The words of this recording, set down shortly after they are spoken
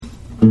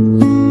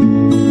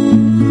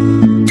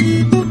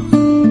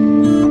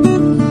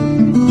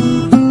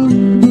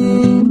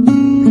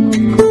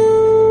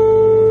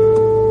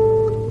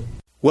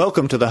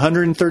Welcome to the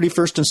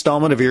 131st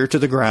installment of Ear to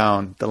the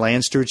Ground, the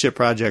Land Stewardship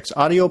Project's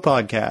audio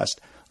podcast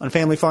on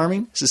family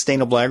farming,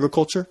 sustainable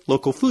agriculture,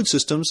 local food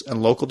systems,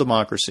 and local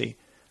democracy.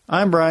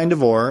 I'm Brian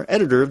DeVore,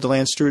 editor of the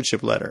Land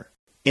Stewardship Letter.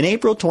 In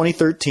April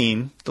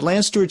 2013, the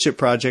Land Stewardship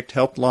Project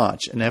helped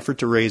launch an effort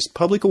to raise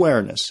public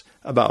awareness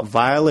about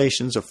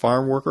violations of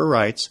farm worker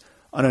rights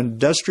on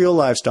industrial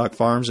livestock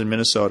farms in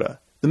Minnesota.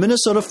 The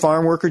Minnesota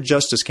Farm Worker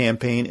Justice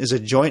Campaign is a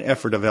joint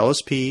effort of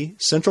LSP,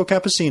 Central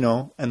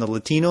Campesino, and the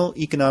Latino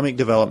Economic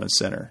Development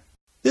Center.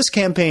 This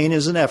campaign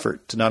is an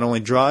effort to not only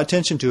draw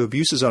attention to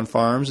abuses on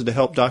farms and to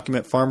help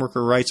document farm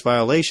worker rights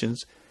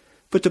violations,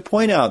 but to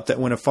point out that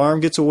when a farm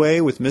gets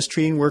away with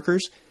mistreating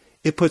workers,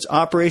 it puts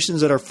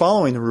operations that are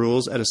following the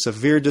rules at a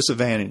severe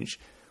disadvantage,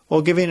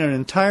 while giving an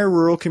entire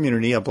rural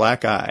community a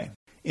black eye.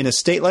 In a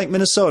state like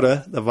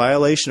Minnesota, the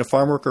violation of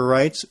farm worker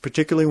rights,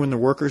 particularly when the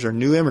workers are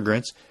new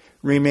immigrants,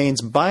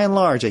 remains by and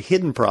large a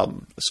hidden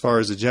problem as far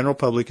as the general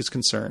public is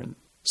concerned.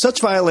 Such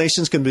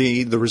violations can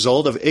be the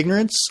result of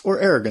ignorance or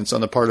arrogance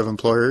on the part of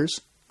employers,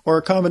 or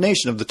a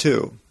combination of the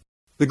two.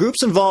 The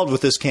groups involved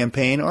with this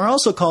campaign are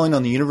also calling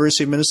on the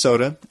University of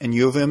Minnesota and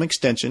U of M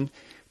Extension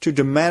to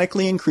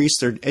dramatically increase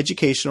their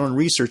educational and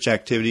research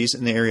activities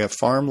in the area of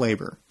farm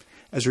labor,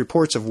 as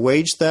reports of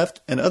wage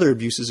theft and other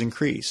abuses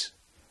increase.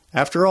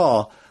 After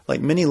all, like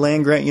many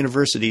land-grant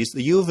universities,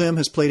 the U of M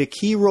has played a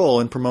key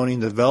role in promoting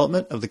the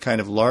development of the kind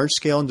of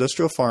large-scale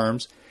industrial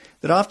farms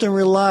that often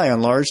rely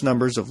on large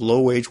numbers of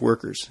low-wage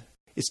workers.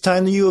 It's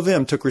time the U of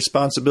M took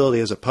responsibility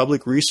as a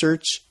public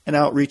research and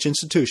outreach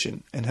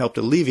institution and helped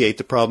alleviate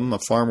the problem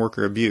of farm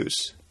worker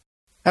abuse.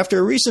 After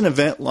a recent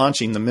event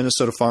launching the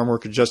Minnesota Farm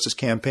Worker Justice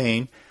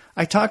Campaign,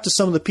 I talked to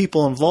some of the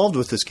people involved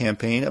with this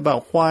campaign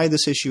about why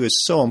this issue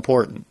is so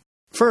important.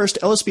 First,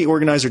 LSP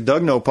organizer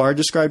Doug Nopar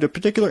described a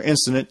particular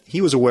incident he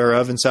was aware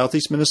of in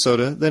southeast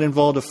Minnesota that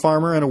involved a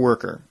farmer and a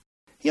worker.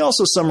 He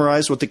also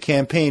summarized what the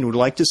campaign would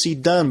like to see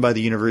done by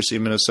the University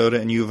of Minnesota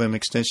and U of M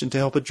Extension to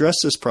help address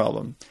this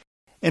problem,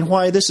 and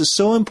why this is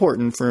so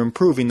important for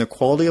improving the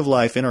quality of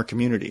life in our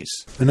communities.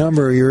 A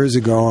number of years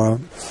ago,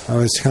 I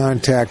was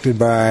contacted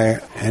by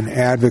an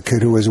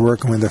advocate who was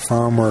working with a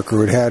farm worker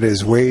who had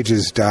his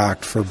wages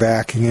docked for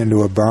backing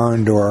into a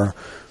barn door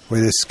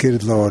with a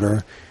skid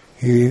loader.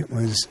 He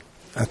was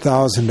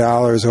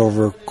 $1,000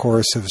 over a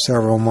course of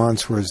several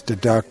months was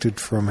deducted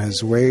from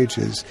his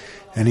wages,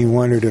 and he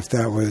wondered if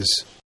that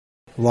was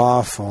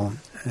lawful,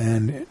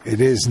 and it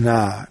is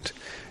not.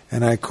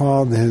 And I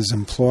called his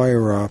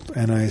employer up,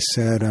 and I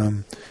said,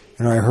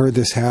 I heard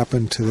this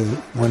happen to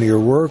one of your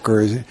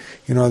workers.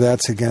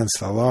 That's against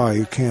the law.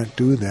 You can't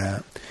do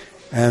that.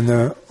 And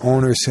the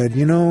owner said,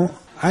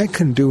 I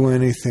can do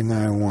anything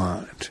I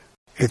want.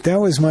 If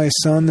that was my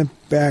son that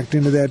backed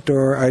into that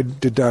door, I'd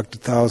deduct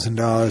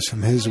 $1,000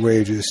 from his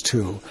wages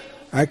too.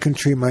 I can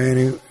treat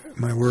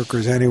my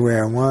workers any way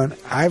I want.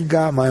 I've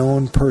got my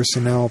own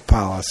personnel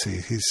policy,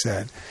 he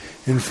said.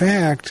 In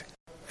fact,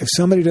 if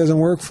somebody doesn't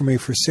work for me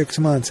for 6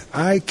 months,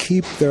 I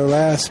keep their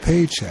last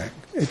paycheck.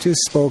 It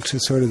just spoke to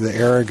sort of the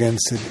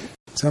arrogance that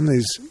some of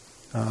these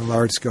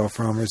large-scale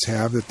farmers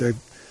have, that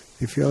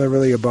they feel they're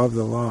really above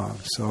the law.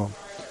 So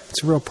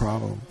it's a real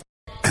problem.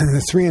 And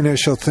the three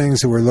initial things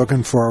that we're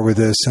looking for with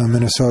this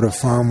Minnesota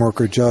Farm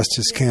Worker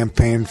Justice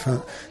Campaign,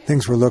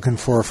 things we're looking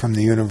for from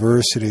the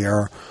university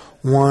are,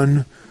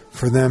 one,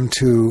 for them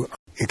to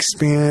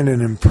expand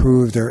and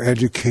improve their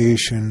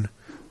education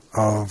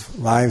of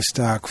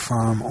livestock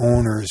farm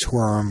owners who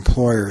are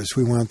employers.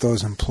 We want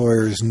those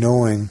employers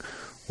knowing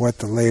what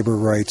the labor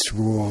rights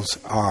rules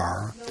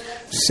are.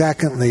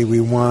 Secondly, we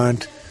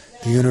want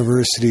the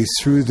university,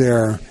 through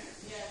their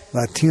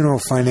Latino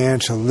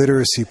financial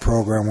literacy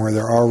program, where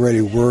they're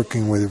already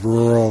working with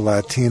rural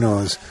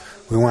Latinos,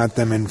 we want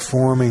them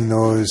informing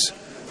those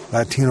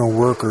Latino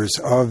workers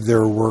of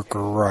their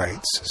worker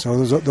rights.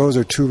 So those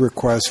are two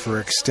requests for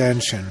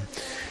extension.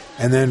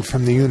 And then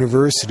from the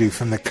university,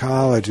 from the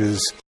colleges,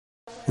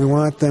 we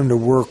want them to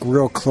work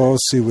real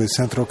closely with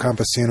Central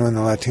Campesino and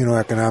the Latino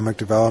Economic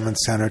Development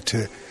Center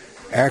to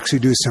actually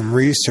do some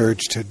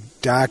research to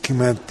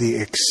document the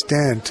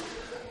extent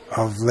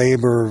of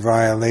labor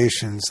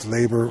violations,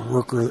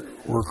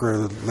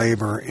 worker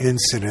labor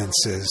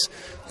incidences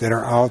that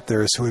are out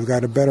there, so we've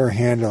got a better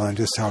handle on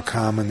just how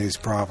common these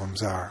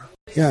problems are.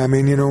 Yeah,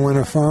 when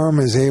a farm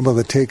is able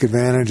to take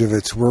advantage of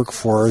its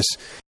workforce,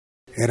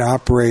 it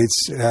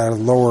operates at a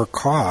lower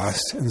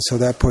cost, and so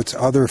that puts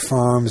other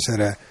farms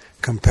at a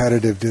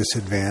competitive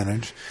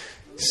disadvantage.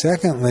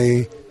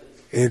 Secondly,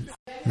 it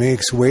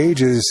makes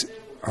wages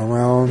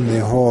around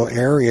the whole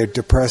area. It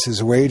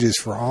depresses wages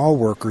for all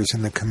workers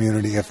in the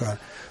community. If a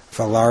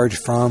large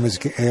farm is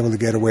able to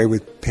get away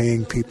with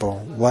paying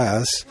people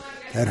less,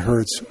 that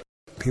hurts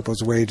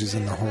people's wages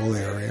in the whole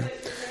area.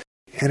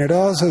 And it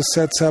also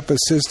sets up a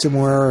system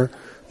where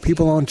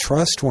people don't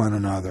trust one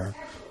another.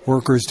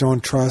 Workers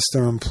don't trust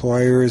their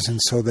employers, and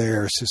so they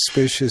are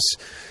suspicious.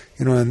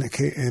 And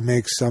it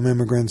makes some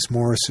immigrants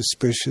more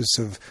suspicious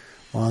of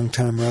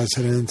long-time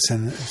residents,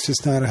 and it's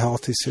just not a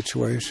healthy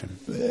situation.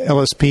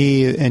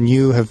 LSP and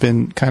you have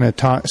been kind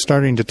of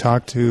starting to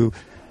talk to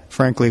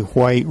frankly,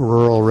 white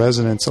rural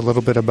residents a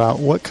little bit about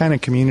what kind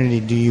of community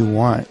do you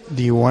want?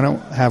 Do you want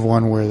to have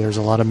one where there's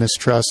a lot of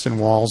mistrust and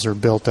walls are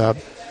built up,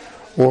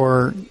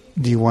 or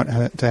do you want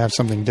to have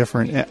something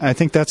different? I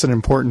think that's an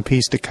important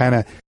piece to kind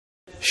of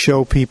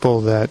show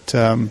people that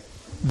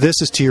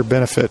this is to your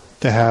benefit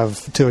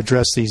to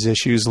address these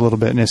issues a little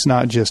bit, and it's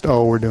not just,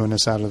 we're doing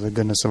this out of the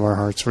goodness of our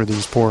hearts for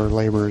these poor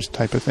laborers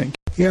type of thing.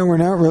 Yeah, we're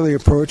not really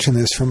approaching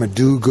this from a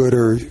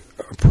do-gooder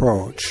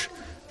approach.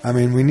 I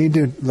mean, we need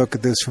to look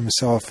at this from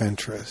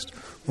self-interest.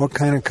 What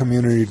kind of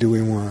community do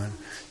we want?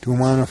 Do we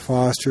want to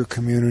foster a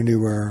community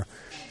where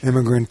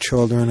immigrant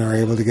children are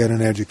able to get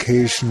an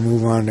education,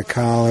 move on to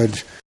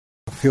college,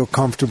 feel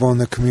comfortable in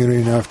the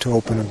community enough to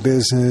open a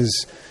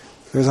business?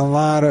 There's a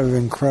lot of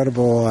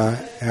incredible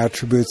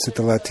attributes that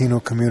the Latino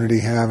community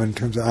have in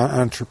terms of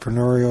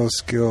entrepreneurial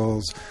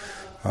skills,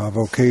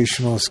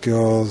 vocational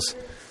skills,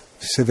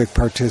 civic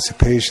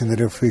participation, that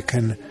if we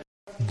can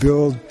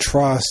build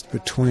trust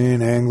between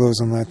Anglos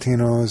and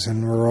Latinos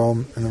in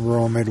the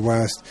rural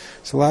Midwest,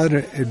 there's a lot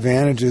of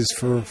advantages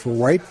for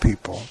white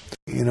people,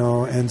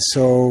 and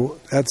so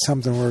that's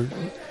something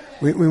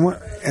we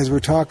want, as we're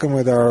talking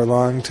with our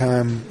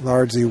longtime,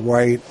 largely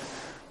white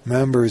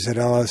members at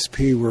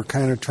LSP, we're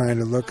kind of trying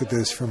to look at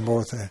this from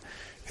both a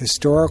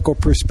historical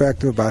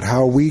perspective about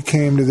how we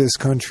came to this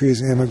country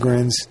as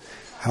immigrants,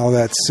 how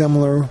that's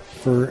similar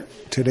for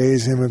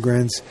today's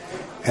immigrants,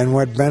 and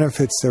what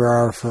benefits there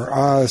are for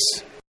us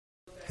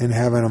in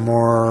having a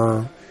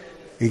more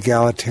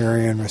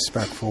egalitarian,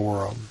 respectful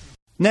world.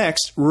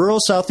 Next, rural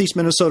Southeast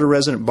Minnesota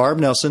resident Barb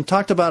Nelson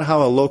talked about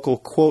how a local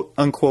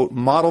quote-unquote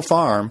model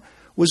farm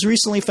was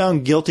recently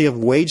found guilty of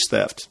wage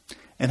theft,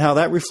 and how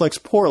that reflects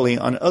poorly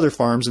on other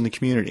farms in the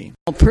community.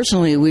 Well,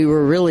 personally, we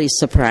were really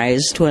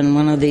surprised when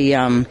one of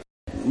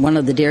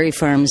the dairy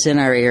farms in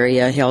our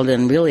area, held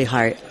in really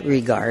high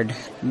regard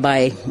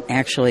by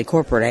actually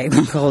corporate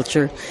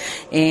agriculture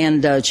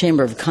and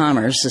Chamber of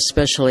Commerce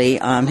especially,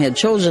 had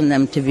chosen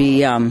them to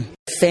be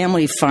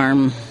family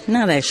farm,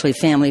 not actually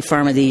family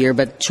farm of the year,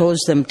 but chose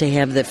them to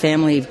have the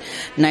family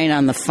night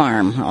on the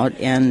farm.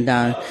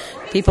 And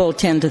people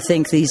tend to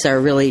think these are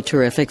really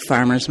terrific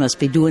farmers, must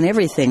be doing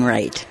everything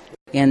right.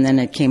 And then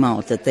it came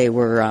out that they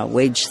were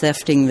wage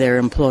thefting their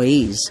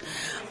employees.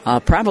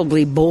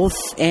 Probably both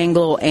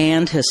Anglo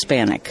and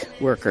Hispanic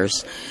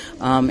workers,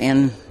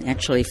 and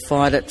actually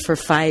fought it for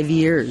 5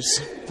 years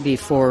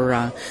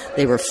before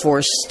they were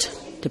forced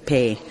to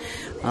pay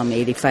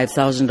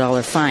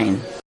 $85,000 fine.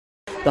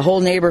 The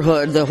whole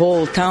neighborhood, the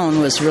whole town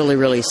was really,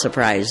 really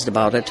surprised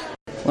about it.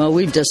 Well,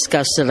 we've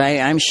discussed it.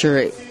 I'm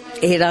sure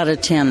 8 out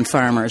of 10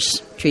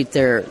 farmers treat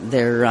their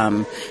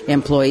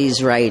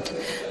employees right,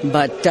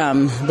 but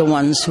the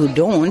ones who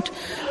don't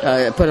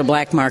put a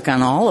black mark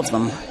on all of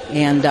them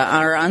and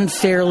are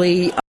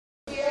unfairly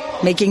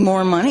making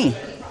more money,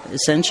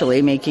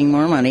 essentially making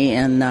more money,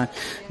 and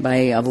by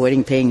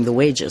avoiding paying the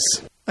wages.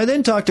 I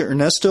then talked to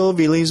Ernesto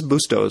Viles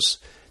Bustos,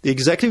 the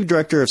executive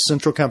director of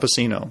Centro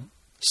Campesino.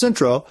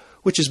 Centro,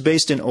 which is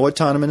based in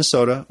Owatonna,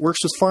 Minnesota,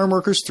 works with farm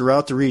workers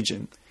throughout the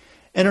region.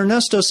 And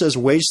Ernesto says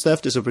wage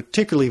theft is a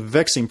particularly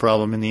vexing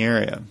problem in the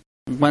area.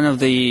 One of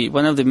the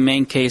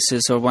main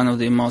cases, or one of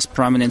the most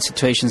prominent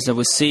situations that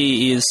we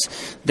see, is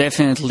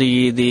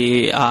definitely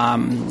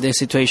the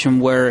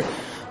situation where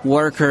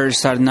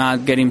workers are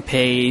not getting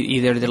paid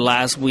either the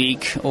last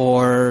week,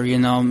 or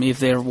if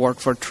they work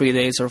for 3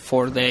 days or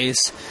 4 days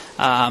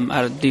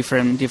at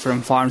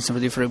different farms or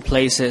different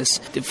places.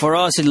 For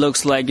us, it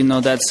looks like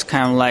that's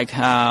kind of like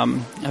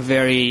a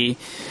very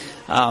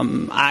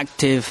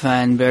active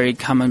and very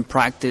common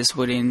practice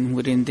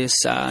within this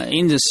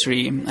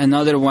industry.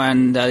 Another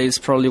one that is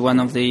probably one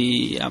of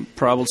the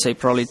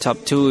probably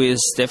top two is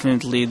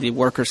definitely the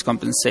workers'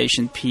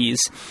 compensation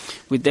piece.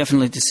 We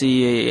definitely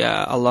see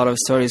a lot of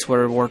stories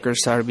where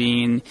workers are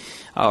being,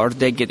 or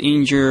they get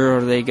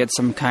injured, or they get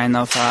some kind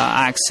of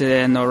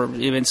accident, or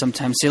even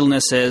sometimes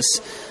illnesses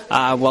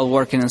while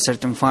working on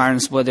certain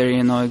farms. Whether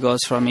it goes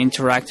from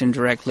interacting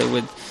directly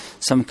with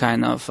some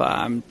kind of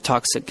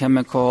toxic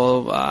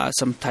chemical,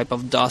 some type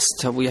of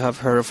dust. We have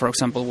heard, for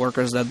example,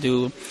 workers that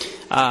do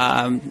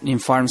in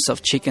farms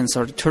of chickens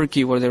or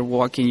turkey, where they're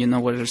walking,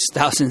 where there's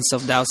thousands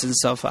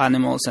of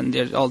animals, and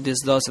there's all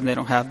this dust, and they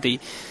don't have the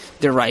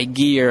right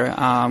gear.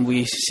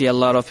 We see a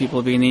lot of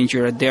people being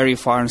injured at dairy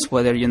farms,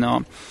 whether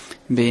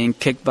being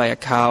kicked by a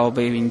cow,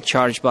 being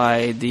charged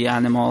by the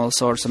animals,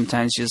 or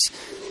sometimes just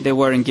they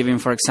weren't given,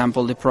 for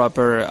example, the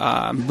proper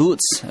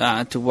boots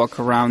to walk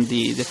around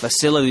the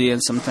facility,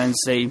 and sometimes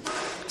they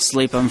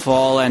slip and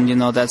fall,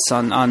 and that's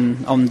on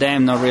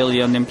them, not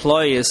really on the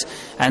employees.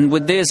 And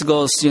with this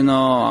goes,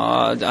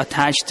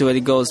 attached to it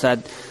goes that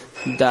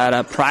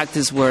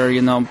practice where,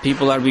 you know,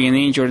 people are being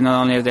injured.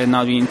 Not only are they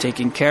not being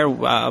taken care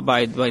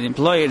by the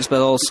employers,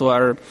 but also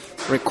are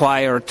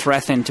required or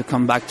threatened to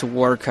come back to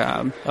work.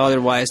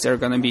 Otherwise, they're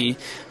going to be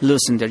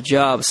losing their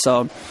jobs.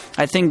 So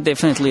I think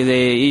definitely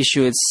the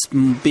issue is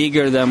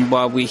bigger than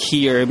what we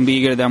hear and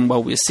bigger than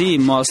what we see,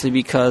 mostly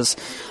because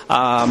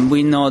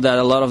we know that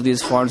a lot of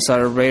these farms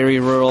are very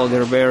rural.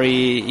 They're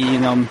very,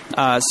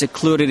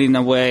 secluded in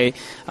a way.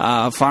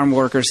 Farm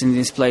workers in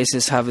these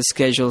places have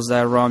schedules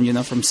that run,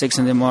 from 6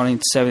 in the morning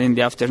to 7 in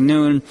the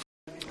afternoon.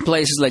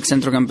 Places like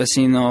Centro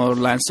Campesino or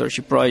Land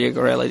Stewardship Project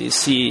or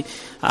LADC,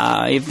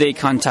 if they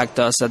contact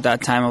us at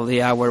that time of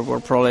the hour,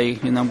 we'll probably,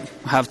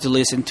 have to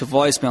listen to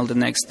voicemail the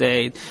next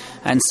day.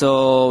 And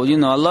so,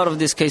 a lot of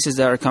these cases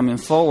that are coming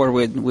forward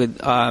with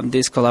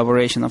this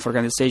collaboration of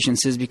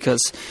organizations is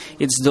because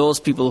it's those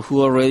people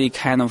who already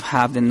kind of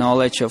have the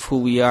knowledge of who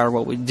we are,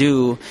 what we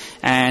do,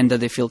 and that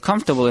they feel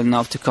comfortable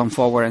enough to come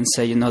forward and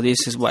say,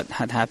 this is what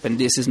had happened,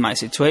 this is my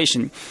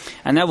situation.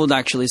 And I would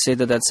actually say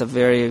that that's a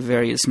very,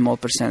 very small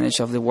percentage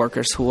of the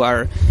workers who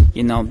are,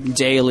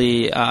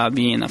 daily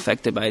being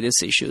affected by these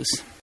issues.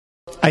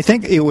 I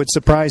think it would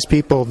surprise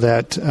people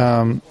that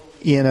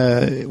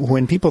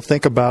when people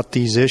think about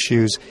these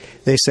issues,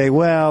 they say,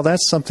 well,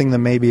 that's something that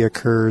maybe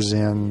occurs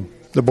in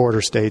the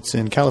border states,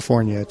 in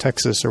California,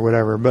 Texas, or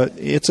whatever. But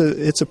it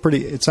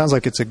sounds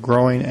like it's a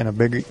growing and a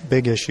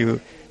big issue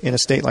in a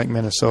state like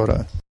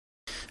Minnesota.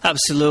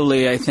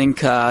 Absolutely. I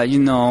think,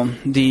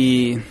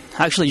 the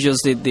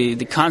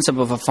concept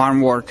of a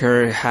farm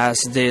worker has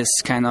this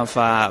kind of,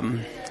 I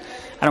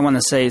don't want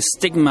to say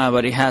stigma,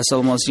 but it has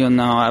almost,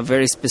 a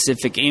very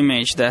specific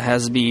image that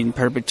has been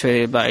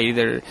perpetuated by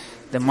either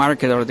the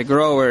market or the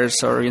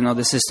growers or,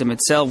 the system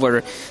itself, where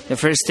the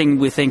first thing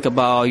we think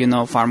about,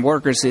 farm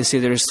workers is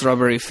either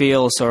strawberry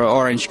fields or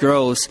orange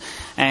groves.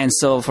 And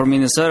so for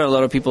Minnesota, a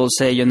lot of people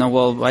say,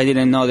 well, I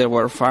didn't know there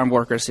were farm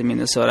workers in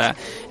Minnesota.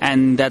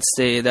 And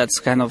that's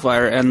kind of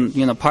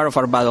part of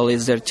our battle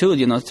is there too,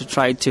 to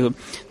try to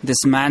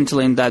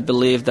dismantling that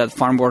belief that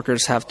farm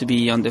workers have to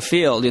be on the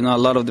field. A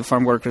lot of the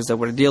farm workers that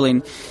we're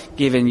dealing,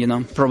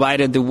 given,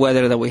 provided the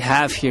weather that we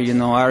have here,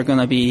 are going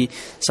to be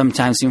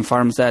sometimes in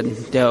farms that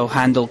they'll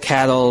handle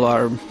cattle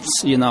or,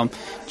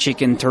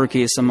 chicken,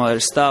 turkey, some other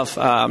stuff.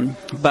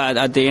 But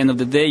at the end of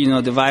the day,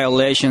 the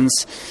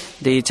violations,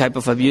 the type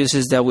of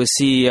abuses that we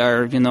see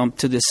are,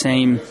 to the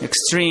same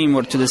extreme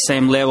or to the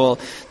same level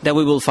that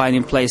we will find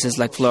in places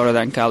like Florida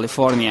and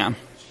California.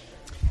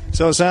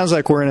 So it sounds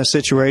like we're in a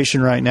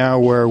situation right now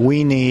where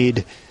we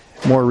need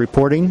more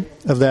reporting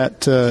of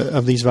that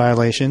of these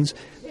violations,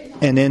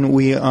 and then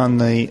we, on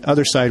the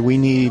other side, we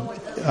need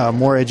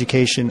more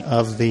education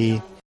of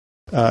the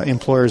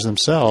employers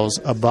themselves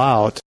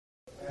about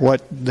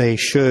what they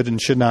should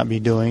and should not be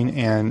doing,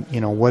 and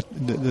what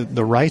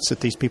the rights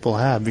that these people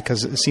have,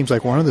 because it seems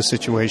like one of the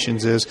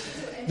situations is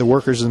the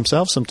workers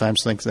themselves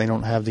sometimes think they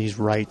don't have these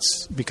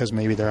rights because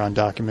maybe they're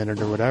undocumented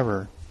or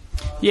whatever.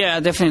 Yeah,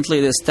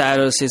 definitely the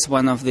status is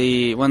one of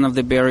the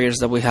barriers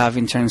that we have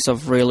in terms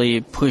of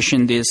really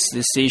pushing these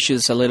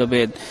issues a little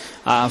bit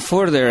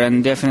further,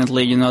 and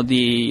definitely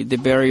the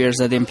barriers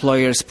that the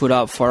employers put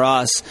up for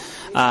us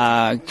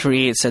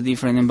creates a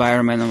different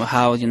environment of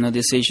how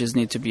these issues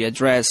need to be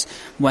addressed.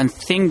 One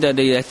thing that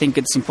I think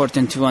it's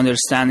important to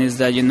understand is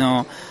that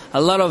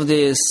a lot of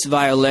these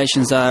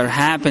violations that are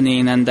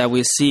happening and that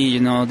we see,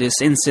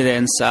 these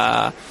incidents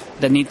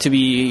that need to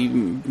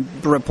be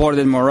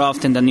reported more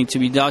often, that need to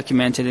be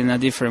documented in a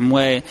different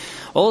way.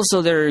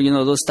 Also, there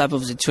are, those type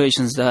of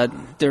situations that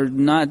they're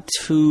not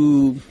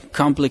too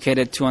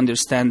complicated to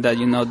understand that,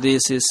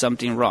 this is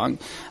something wrong.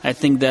 I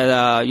think that,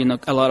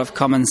 a lot of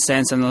common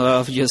sense and a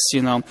lot of just,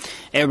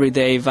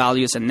 everyday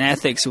values and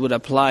ethics would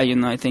apply.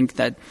 I think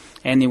that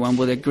anyone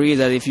would agree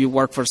that if you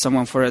work for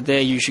someone for a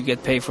day, you should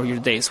get paid for your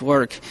day's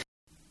work.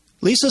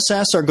 Lisa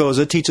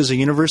Sass-Sargoza teaches a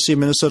University of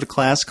Minnesota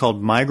class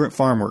called Migrant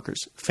Farm Workers,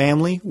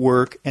 Family,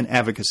 Work, and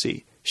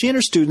Advocacy. She and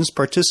her students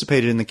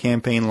participated in the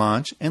campaign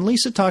launch, and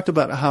Lisa talked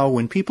about how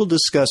when people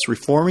discuss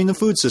reforming the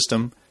food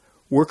system,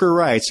 worker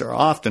rights are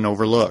often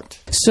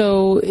overlooked.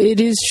 So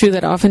it is true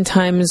that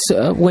oftentimes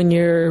when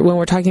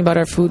we're talking about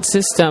our food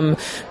system,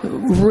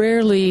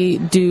 rarely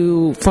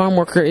do farm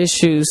worker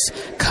issues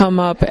come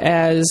up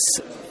at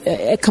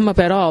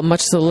all,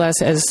 much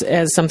less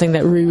as something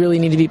that we really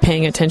need to be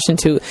paying attention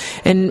to.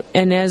 And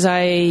as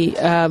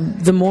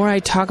the more I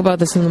talk about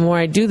this and the more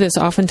I do this,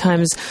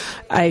 oftentimes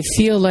I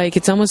feel like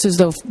it's almost as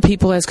though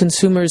people as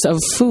consumers of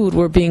food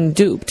were being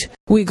duped.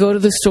 We go to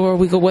the store,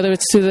 whether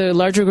it's to the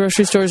larger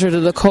grocery stores or to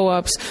the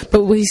co-ops,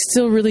 but we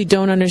still really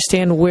don't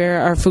understand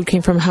where our food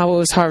came from, how it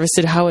was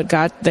harvested, how it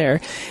got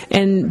there.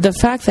 And the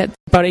fact that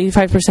about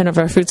 85% of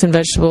our fruits and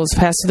vegetables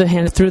pass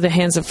through the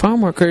hands of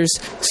farm workers.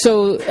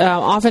 So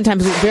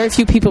oftentimes very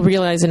few people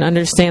realize and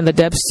understand the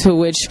depths to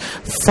which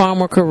farm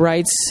worker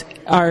rights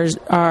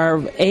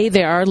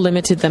they are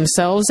limited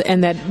themselves,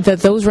 and that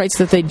those rights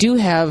that they do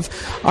have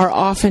are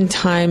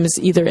oftentimes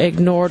either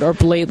ignored or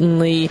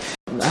blatantly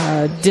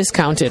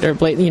discounted or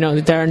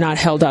they're not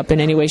held up in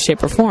any way,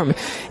 shape, or form.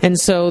 And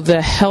so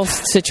the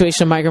health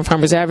situation of migrant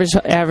farmers, average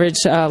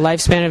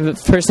lifespan of a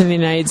person in the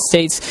United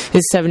States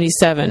is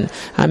 77.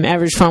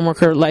 Average farm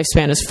worker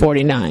lifespan is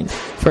 49,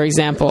 for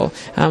example.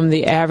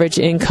 The average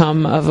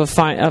income of a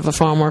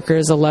farm worker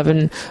is about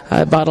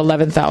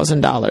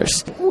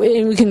 $11,000.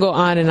 And we can go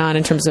on and on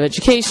in terms of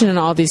education and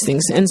all these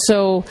things. And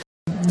so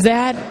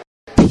that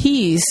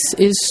piece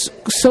is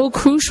so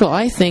crucial,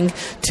 I think,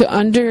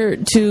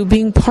 to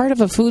being part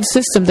of a food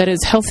system that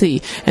is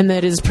healthy and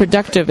that is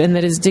productive and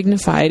that is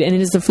dignified, and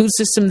it is the food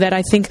system that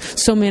I think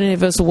so many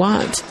of us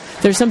want.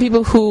 There's some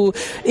people who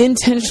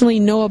intentionally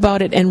know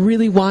about it and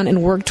really want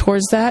and work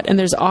towards that, and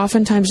there's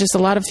oftentimes just a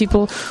lot of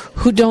people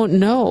who don't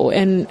know,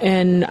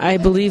 and I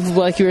believe,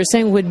 like you were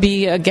saying, would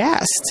be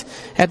aghast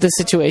at the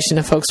situation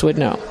if folks would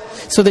know.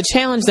 So the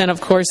challenge then, of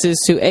course, is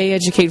to A,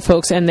 educate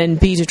folks, and then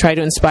B, to try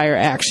to inspire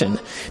action.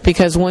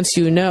 Because once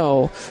you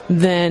know,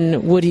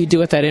 then what do you do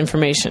with that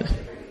information?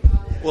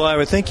 Well, I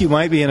would think you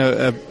might be in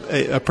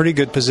a pretty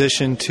good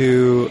position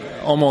to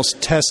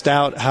almost test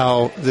out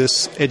how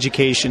this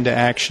education to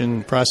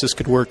action process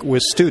could work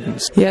with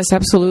students. Yes,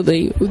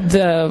 absolutely.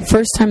 The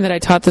first time that I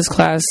taught this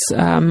class,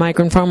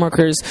 migrant farm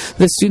workers,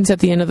 the students at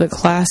the end of the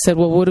class said,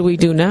 well, what do we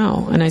do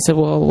now? And I said,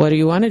 well, what do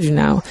you want to do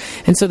now?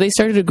 And so they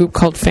started a group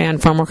called FAN,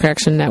 Farm Worker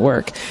Action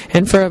Network.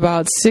 And for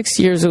about 6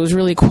 years, it was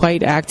really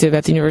quite active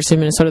at the University of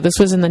Minnesota. This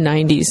was in the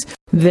 90s.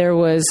 There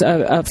was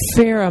a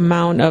fair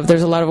amount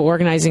there's a lot of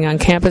organizing on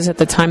campus at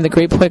the time. The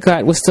grape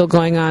boycott was still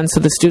going on,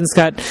 so the students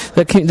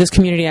this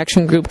community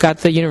action group got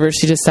the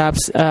university to stop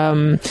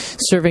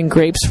serving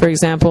grapes, for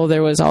example.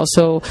 There was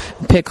also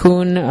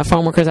Piccoon,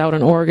 farm workers out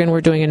in Oregon were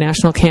doing a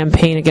national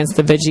campaign against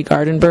the veggie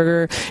garden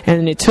burger,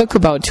 and it took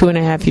about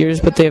 2.5 years,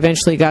 but they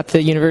eventually got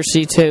the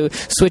university to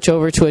switch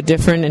over to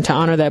and to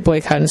honor that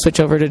boycott and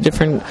switch over to a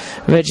different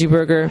veggie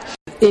burger.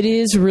 It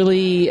is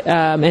really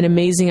an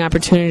amazing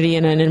opportunity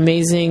and an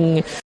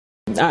amazing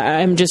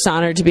I'm just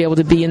honored to be able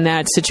to be in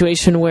that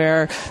situation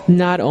where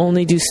not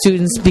only do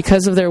students,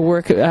 because of their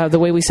work, the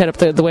way I set up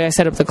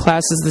the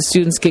classes, the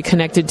students get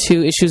connected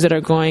to issues that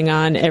are going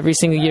on every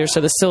single year.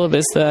 So the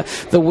syllabus,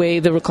 the way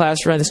the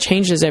class runs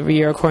changes every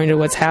year according to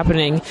what's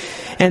happening,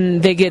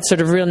 and they get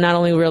sort of not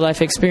only real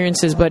life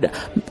experiences, but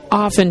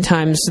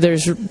oftentimes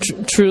there's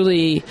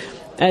truly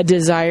a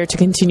desire to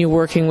continue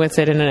working with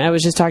it. And I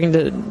was just talking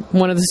to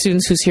one of the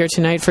students who's here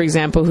tonight, for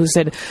example, who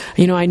said,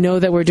 I know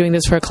that we're doing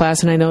this for a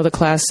class, and I know the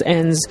class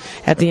ends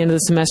at the end of the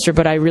semester,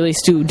 but I really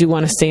do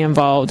want to stay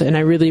involved, and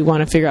I really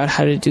want to figure out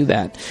how to do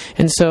that.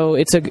 And so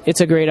it's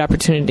a great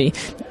opportunity.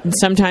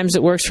 Sometimes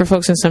it works for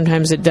folks, and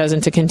sometimes it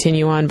doesn't, to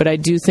continue on. But I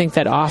do think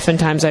that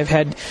oftentimes I've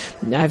had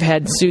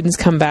students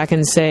come back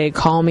and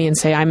call me and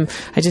say, I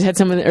just had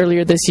someone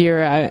earlier this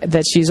year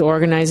that she's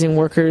organizing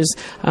workers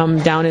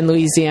down in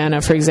Louisiana,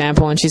 for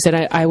example. And she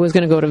said, I was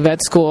going to go to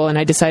vet school, and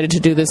I decided to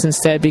do this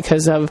instead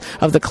because of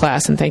the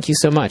class, and thank you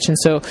so much. And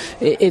so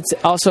it's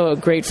also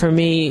great for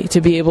me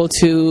to be able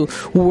to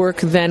work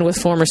then with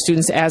former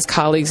students as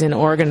colleagues in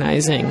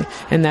organizing,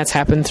 and that's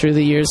happened through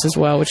the years as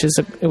well, which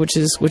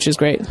is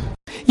great.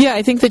 Yeah,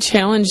 I think the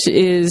challenge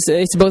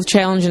it's both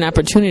challenge and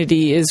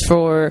opportunity is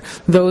for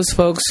those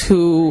folks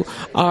who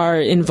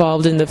are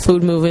involved in the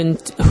food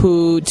movement,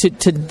 who to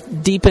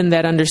deepen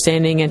that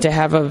understanding and to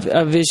have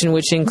a vision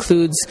which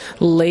includes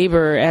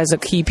labor as a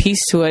key piece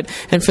to it,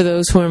 and for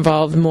those who are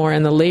involved more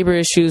in the labor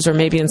issues or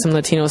maybe in some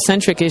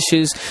Latino-centric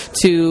issues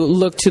to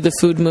look to the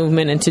food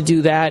movement and to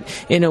do that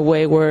in a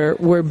way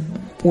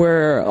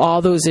where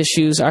all those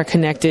issues are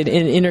connected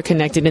and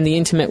interconnected in the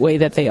intimate way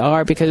that they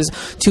are, because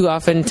too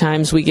often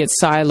times we get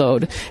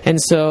siloed. And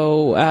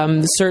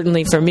so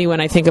certainly for me,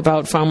 when I think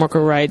about farm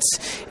worker rights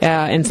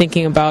and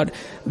thinking about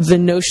the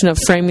notion of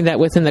framing that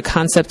within the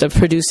concept of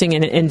producing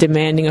and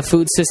demanding a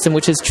food system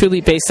which is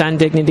truly based on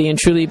dignity and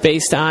truly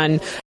based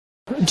on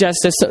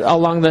justice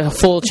along the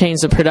full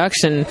chains of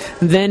production,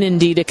 then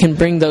indeed it can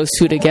bring those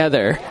two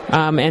together.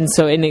 And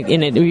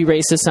it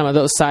erases some of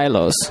those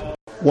silos.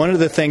 One of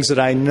the things that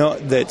I know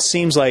that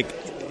seems like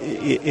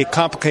it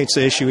complicates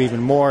the issue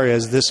even more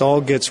is this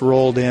all gets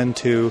rolled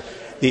into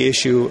the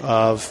issue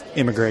of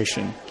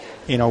immigration.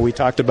 We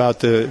talked about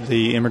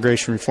the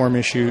immigration reform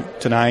issue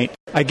tonight.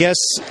 I guess,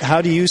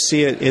 how do you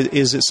see it?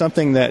 Is it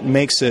something that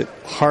makes it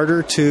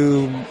harder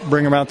to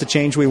bring about the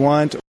change we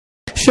want?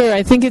 Sure,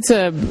 I think it's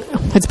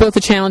both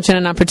a challenge and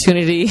an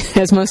opportunity,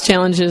 as most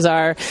challenges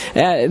are.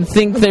 I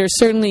think there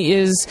certainly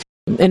is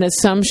an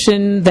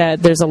assumption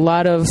that there's a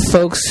lot of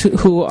folks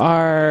who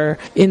are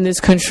in this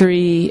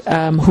country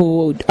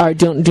who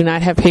do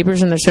not have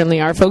papers, and there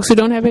certainly are folks who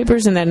don't have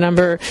papers, and that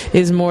number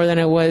is more than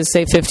it was,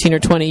 say, 15 or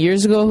 20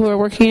 years ago, who are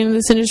working in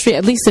this industry,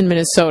 at least in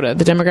Minnesota.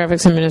 The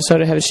demographics in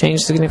Minnesota have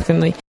changed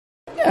significantly.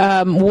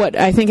 What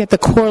I think at the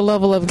core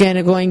level,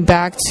 again, going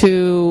back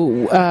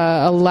to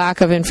a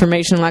lack of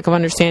information, lack of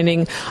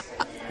understanding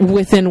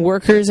within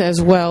workers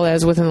as well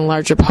as within the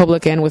larger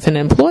public and within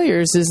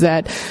employers, is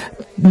that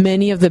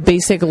many of the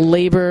basic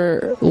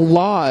labor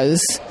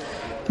laws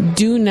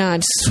do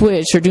not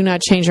switch or do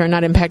not change or are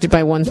not impacted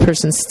by one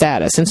person's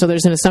status. And so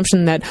there's an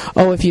assumption that,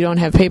 if you don't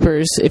have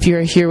papers, if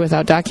you're here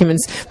without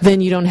documents,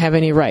 then you don't have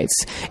any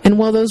rights. And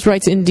while those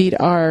rights indeed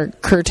are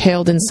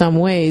curtailed in some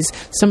ways,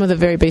 some of the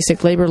very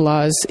basic labor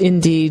laws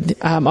indeed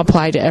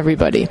apply to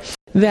everybody.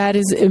 That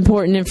is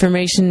important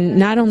information,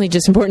 not only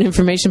just important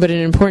information, but an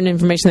important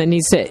information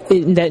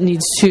that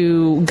needs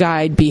to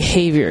guide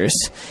behaviors.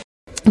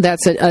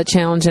 That's a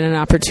challenge and an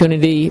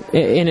opportunity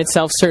in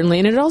itself, certainly.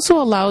 And it also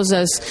allows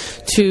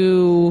us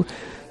to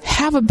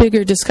have a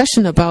bigger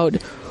discussion about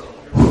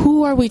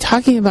who are we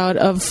talking about,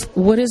 of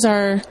what is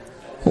our,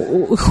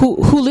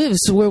 who lives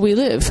where we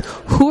live?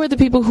 Who are the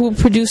people who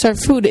produce our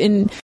food?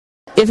 And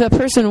if a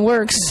person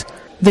works,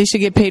 they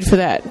should get paid for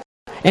that.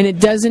 And it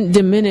doesn't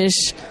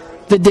diminish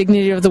the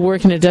dignity of the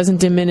work, and it doesn't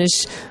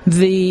diminish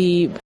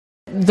the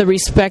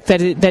respect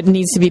that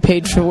needs to be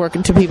paid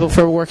to people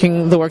for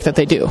working the work that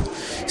they do.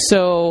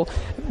 So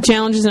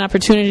challenges and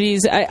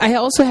opportunities. I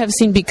also have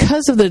seen,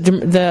 because of the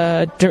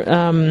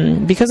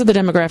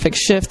demographic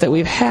shift that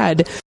we've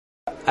had.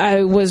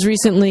 I was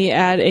recently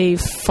at a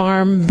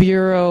Farm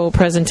Bureau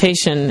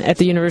presentation at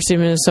the University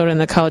of Minnesota in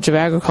the College of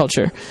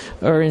Agriculture,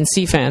 or in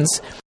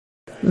CFANS.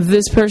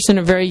 This person,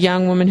 a very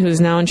young woman who is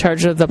now in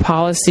charge of the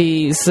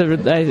policies, she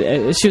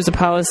was a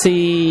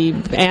policy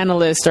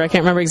analyst, or I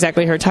can't remember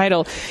exactly her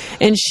title,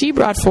 and she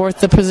brought forth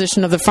the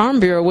position of the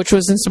Farm Bureau, which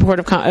is in support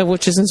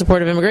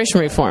of immigration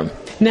reform.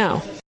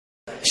 Now,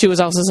 she was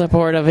also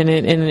supportive of an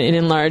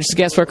enlarged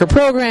guest worker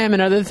program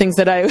and other things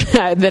that I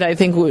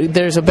think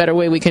there's a better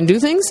way we can do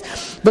things.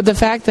 But the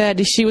fact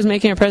that she was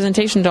making a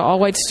presentation to all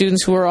white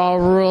students who are all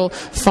rural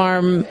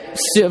farm,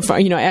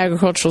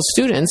 agricultural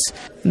students,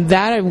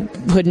 that I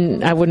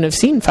wouldn't have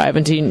seen 5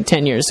 and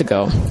 10 years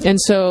ago. And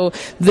so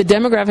the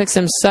demographics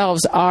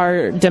themselves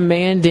are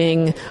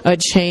demanding a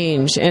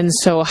change. And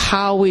so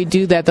how we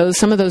do that,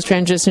 some of those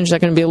transitions are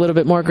going to be a little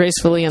bit more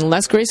gracefully and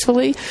less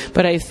gracefully.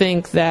 But I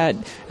think that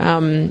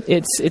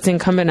it's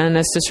incumbent on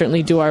us to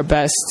certainly do our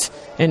best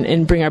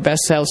and bring our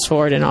best selves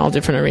forward in all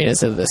different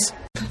arenas of this.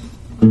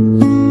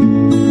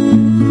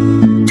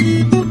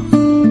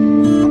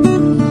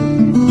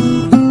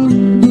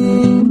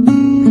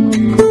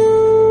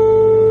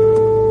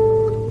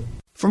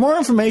 For more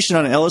information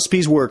on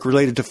LSP's work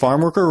related to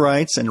farm worker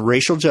rights and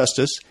racial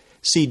justice,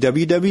 see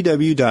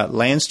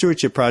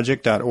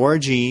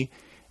www.landstewardshipproject.org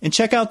and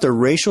check out the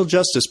Racial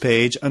Justice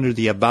page under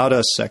the About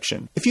Us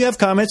section. If you have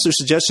comments or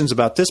suggestions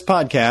about this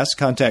podcast,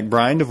 contact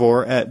Brian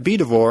DeVore at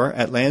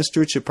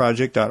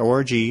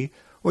bdevore@landstewardshipproject.org,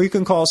 or you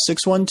can call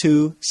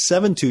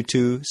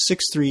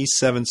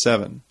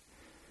 612-722-6377.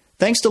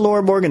 Thanks to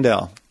Laura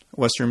Borgendale, a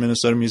Western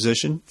Minnesota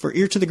musician, for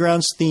Ear to the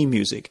Ground's theme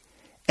music.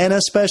 And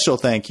a special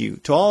thank you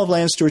to all of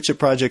Land Stewardship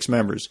Project's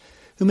members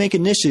who make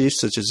initiatives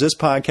such as this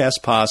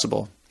podcast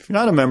possible. If you're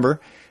not a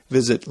member,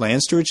 visit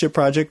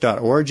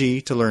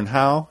landstewardshipproject.org to learn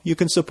how you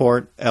can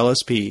support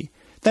LSP.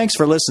 Thanks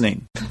for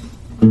listening.